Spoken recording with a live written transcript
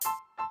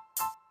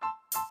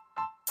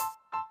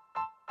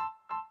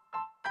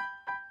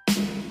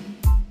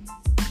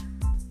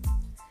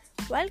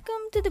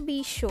Welcome to the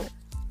B Show.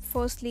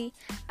 Firstly,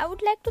 I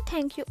would like to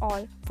thank you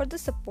all for the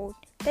support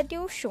that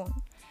you've shown.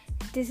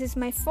 This is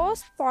my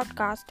first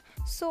podcast,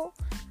 so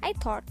I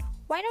thought,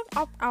 why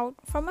not opt out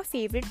from my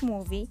favorite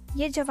movie,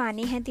 Ye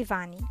Jawani Hai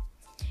Deewani.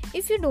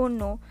 If you don't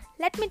know,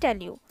 let me tell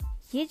you,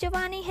 Ye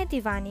Jawani Hai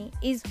Deewani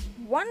is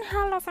one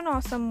hell of an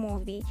awesome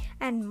movie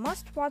and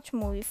must-watch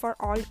movie for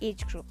all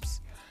age groups.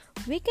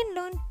 We can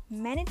learn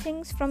many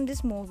things from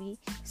this movie,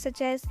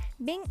 such as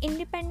being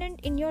independent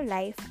in your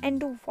life and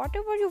do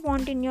whatever you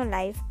want in your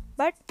life,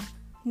 but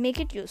make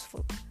it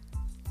useful.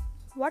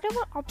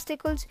 Whatever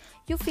obstacles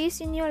you face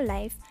in your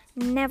life,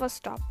 never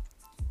stop.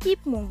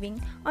 Keep moving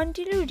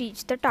until you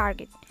reach the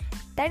target.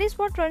 That is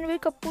what Ranveer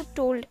Kapoor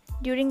told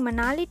during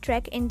Manali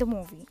trek in the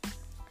movie.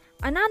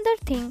 Another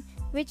thing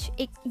which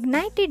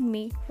ignited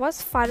me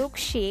was Farooq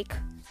Sheikh,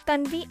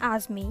 Tanvi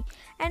Azmi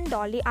and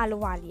Dolly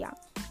Ahluwalia,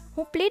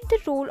 who played the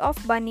role of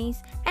Bunny's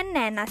and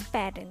Nana's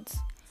parents,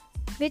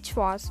 which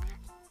was,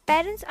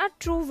 parents are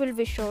true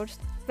well-wishers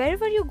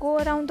wherever you go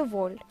around the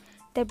world.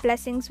 Their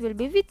blessings will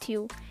be with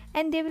you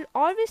and they will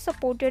always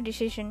support your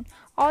decision,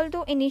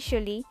 although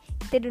initially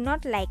they do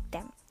not like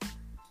them.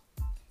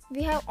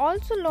 We have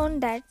also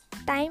learned that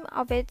time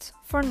awaits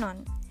for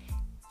none.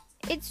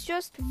 It's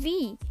just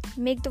we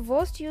make the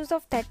worst use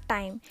of that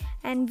time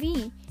and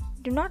we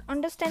do not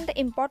understand the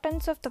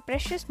importance of the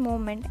precious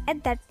moment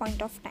at that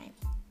point of time.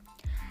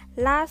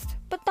 Last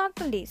but not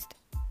the least,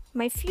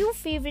 my few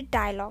favorite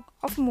dialogue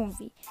of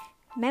movie.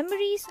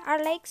 Memories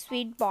are like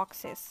sweet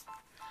boxes.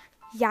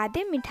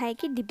 यादें मिठाई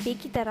की डिब्बे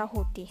की तरह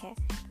होती है.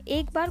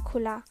 एक बार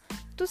खुला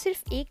तो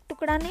सिर्फ एक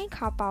टुकड़ा नहीं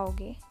खा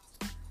पाओगे.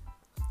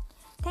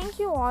 Thank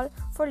you all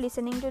for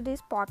listening to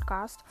this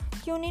podcast.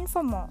 Tune in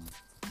for more.